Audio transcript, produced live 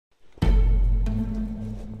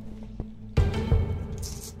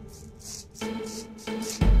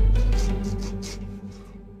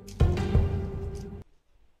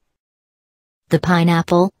The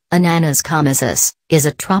pineapple, Ananas comosus, is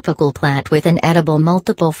a tropical plant with an edible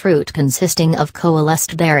multiple fruit consisting of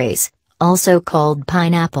coalesced berries, also called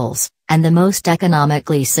pineapples, and the most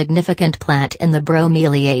economically significant plant in the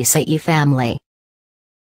Bromeliaceae family.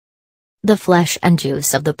 The flesh and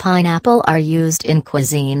juice of the pineapple are used in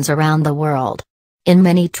cuisines around the world. In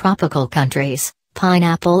many tropical countries,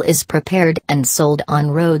 pineapple is prepared and sold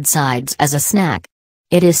on roadsides as a snack.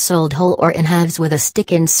 It is sold whole or in halves with a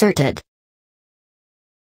stick inserted.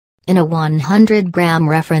 In a 100-gram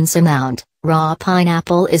reference amount, raw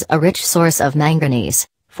pineapple is a rich source of manganese,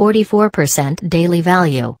 44% daily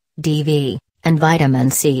value, DV, and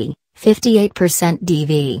vitamin C, 58%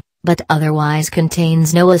 DV, but otherwise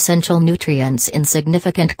contains no essential nutrients in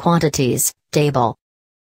significant quantities. Table.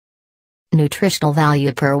 Nutritional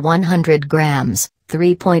value per 100 grams,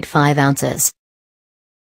 3.5 ounces.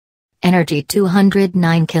 Energy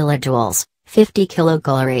 209 kilojoules, 50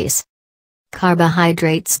 kilocalories.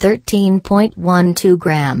 Carbohydrates 13.12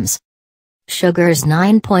 grams. Sugars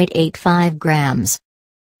 9.85 grams.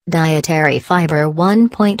 Dietary fiber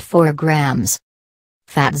 1.4 grams.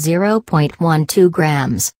 Fat 0.12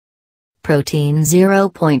 grams. Protein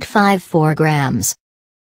 0.54 grams.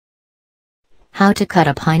 How to cut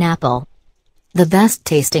a pineapple. The best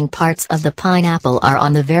tasting parts of the pineapple are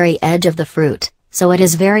on the very edge of the fruit, so it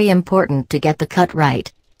is very important to get the cut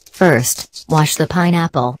right. First, wash the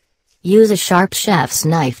pineapple. Use a sharp chef's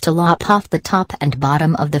knife to lop off the top and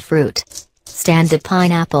bottom of the fruit. Stand the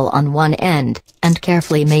pineapple on one end, and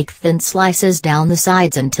carefully make thin slices down the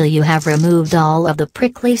sides until you have removed all of the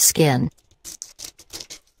prickly skin.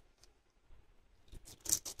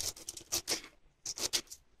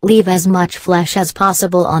 Leave as much flesh as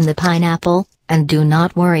possible on the pineapple, and do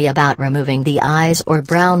not worry about removing the eyes or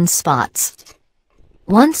brown spots.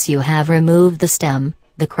 Once you have removed the stem,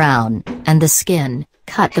 the crown, and the skin,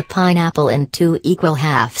 cut the pineapple in 2 equal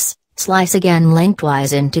halves, slice again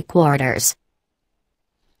lengthwise into quarters.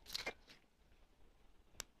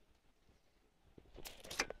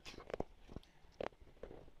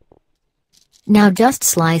 Now just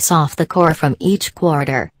slice off the core from each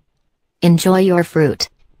quarter. Enjoy your fruit.